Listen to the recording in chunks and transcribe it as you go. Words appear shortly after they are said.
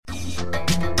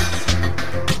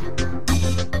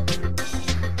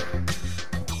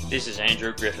This is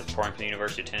Andrew Griffith reporting from the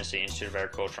University of Tennessee Institute of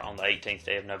Agriculture on the 18th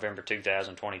day of November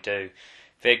 2022.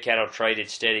 Fed cattle traded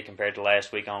steady compared to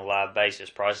last week on a live basis.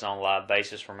 Prices on a live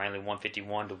basis were mainly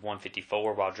 151 to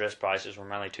 154, while dress prices were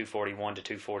mainly 241 to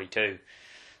 242.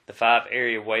 The 5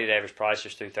 area weighted average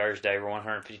prices through Thursday were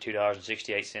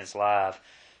 $152.68 live,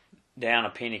 down a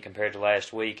penny compared to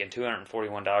last week, and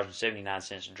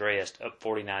 $241.79 dressed, up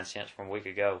 49 cents from a week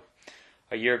ago.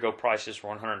 A year ago, prices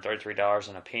were $133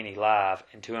 and a penny live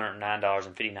and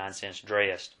 $209.59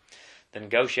 dressed. The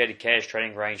negotiated cash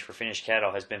trading range for finished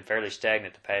cattle has been fairly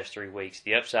stagnant the past 3 weeks.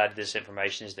 The upside to this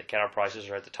information is that cattle prices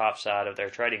are at the top side of their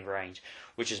trading range,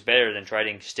 which is better than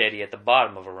trading steady at the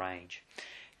bottom of a range.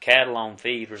 Cattle on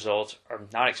feed results are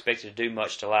not expected to do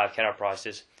much to live cattle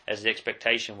prices, as the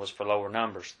expectation was for lower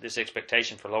numbers. This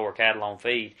expectation for lower cattle on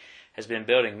feed has been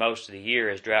building most of the year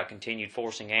as drought continued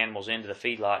forcing animals into the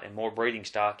feedlot and more breeding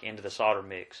stock into the slaughter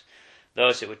mix.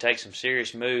 Thus, it would take some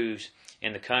serious moves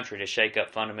in the country to shake up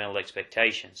fundamental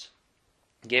expectations.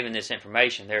 Given this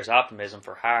information, there is optimism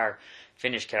for higher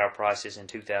finished cattle prices in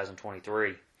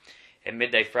 2023. At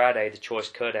midday Friday, the choice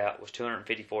cutout was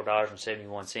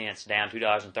 $254.71, down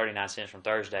 $2.39 from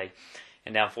Thursday,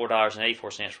 and down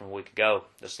 $4.84 from a week ago.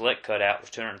 The select cutout was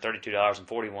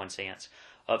 $232.41,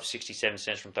 up 67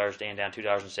 cents from Thursday and down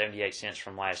 $2.78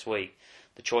 from last week.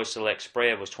 The choice select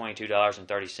spread was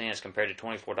 $22.30 compared to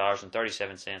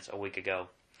 $24.37 a week ago.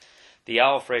 The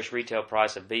all-fresh retail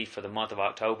price of beef for the month of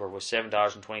October was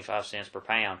 $7.25 per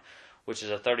pound, which is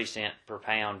a 30-cent per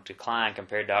pound decline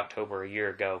compared to October a year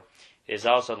ago. It is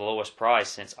also the lowest price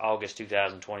since August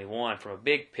 2021. From a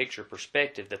big picture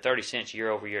perspective, the 30 cents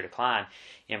year-over-year decline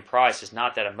in price is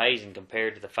not that amazing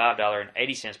compared to the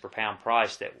 $5.80 per pound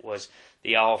price that was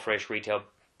the all-fresh retail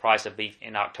price of beef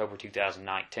in October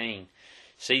 2019.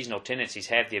 Seasonal tendencies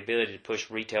have the ability to push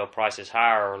retail prices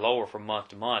higher or lower from month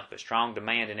to month, but strong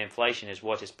demand and inflation is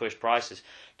what has pushed prices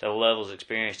to the levels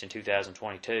experienced in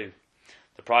 2022.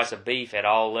 The price of beef at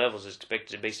all levels is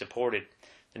expected to be supported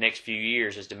the next few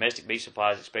years as domestic beef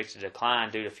supply is expected to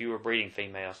decline due to fewer breeding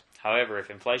females. However,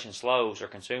 if inflation slows or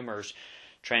consumers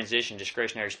transition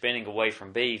discretionary spending away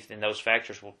from beef, then those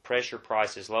factors will pressure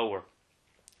prices lower.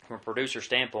 From a producer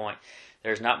standpoint,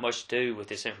 there is not much to do with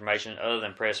this information other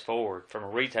than press forward. From a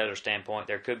retailer standpoint,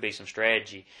 there could be some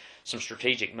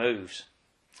strategic moves.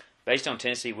 Based on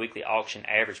Tennessee weekly auction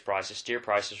average prices, steer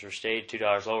prices were steady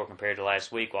 $2 lower compared to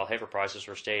last week, while heifer prices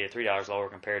were steady at $3 lower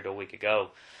compared to a week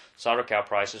ago. Slaughter cow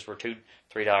prices were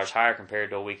 $3 higher compared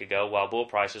to a week ago, while bull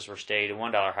prices were steady to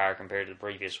 $1 higher compared to the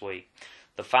previous week.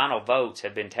 The final votes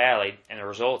have been tallied, and the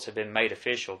results have been made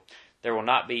official. There will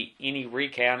not be any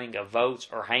recounting of votes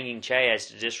or hanging chads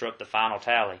to disrupt the final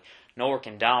tally, nor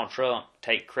can Donald Trump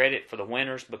take credit for the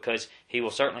winners because he will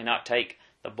certainly not take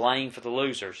the blame for the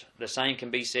losers. The same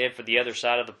can be said for the other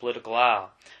side of the political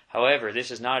aisle. However,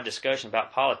 this is not a discussion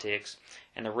about politics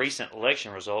and the recent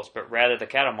election results, but rather the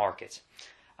cattle markets.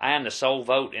 I am the sole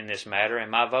vote in this matter, and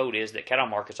my vote is that cattle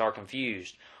markets are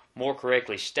confused. More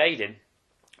correctly stated,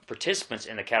 participants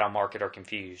in the cattle market are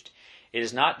confused. It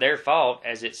is not their fault,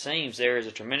 as it seems there is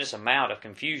a tremendous amount of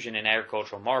confusion in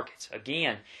agricultural markets.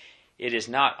 Again, it is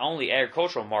not only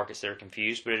agricultural markets that are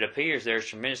confused, but it appears there is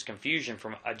tremendous confusion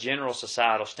from a general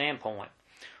societal standpoint.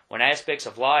 When aspects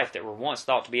of life that were once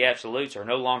thought to be absolutes are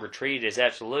no longer treated as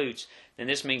absolutes, then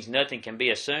this means nothing can be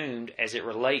assumed as it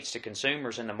relates to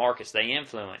consumers and the markets they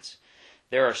influence.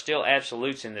 There are still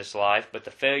absolutes in this life, but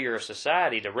the failure of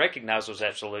society to recognize those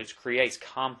absolutes creates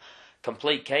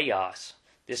complete chaos.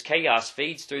 This chaos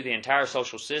feeds through the entire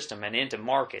social system and into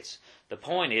markets. The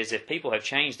point is, if people have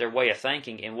changed their way of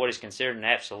thinking in what is considered an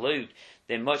absolute,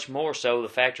 then much more so the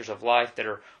factors of life that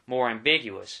are more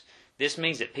ambiguous. This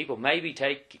means that people may be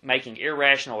making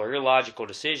irrational or illogical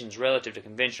decisions relative to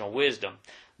conventional wisdom.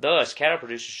 Thus, cattle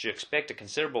producers should expect a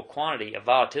considerable quantity of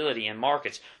volatility in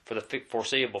markets for the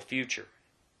foreseeable future.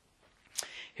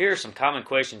 Here are some common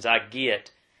questions I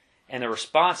get and the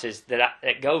responses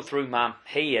that go through my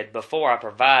head before I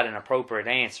provide an appropriate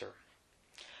answer.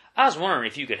 I was wondering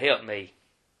if you could help me.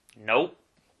 Nope.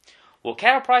 Will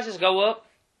cattle prices go up?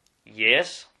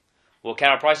 Yes. Will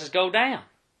cattle prices go down?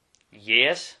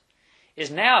 Yes. Is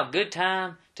now a good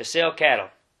time to sell cattle?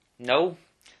 No.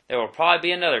 There will probably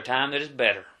be another time that is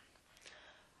better.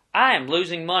 I am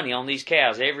losing money on these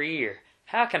cows every year.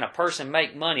 How can a person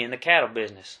make money in the cattle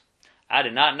business? I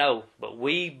do not know, but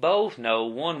we both know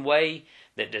one way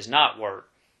that does not work.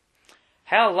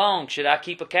 How long should I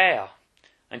keep a cow?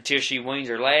 Until she weans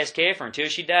her last calf or until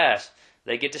she dies.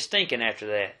 They get to stinking after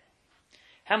that.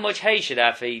 How much hay should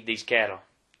I feed these cattle?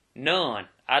 None.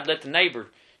 I'd let the neighbor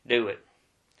do it.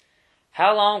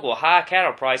 How long will high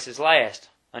cattle prices last?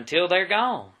 Until they're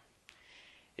gone.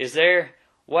 Is there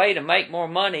a way to make more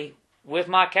money with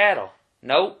my cattle?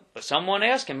 Nope, but someone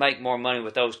else can make more money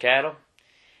with those cattle.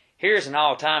 Here's an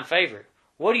all-time favorite.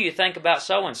 What do you think about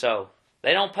so-and-so?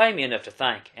 They don't pay me enough to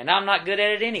think, and I'm not good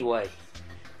at it anyway.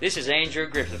 This is Andrew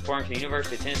Griffith, reporting from the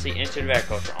University of Tennessee Institute of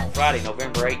Agriculture on Friday,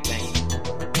 November 18th.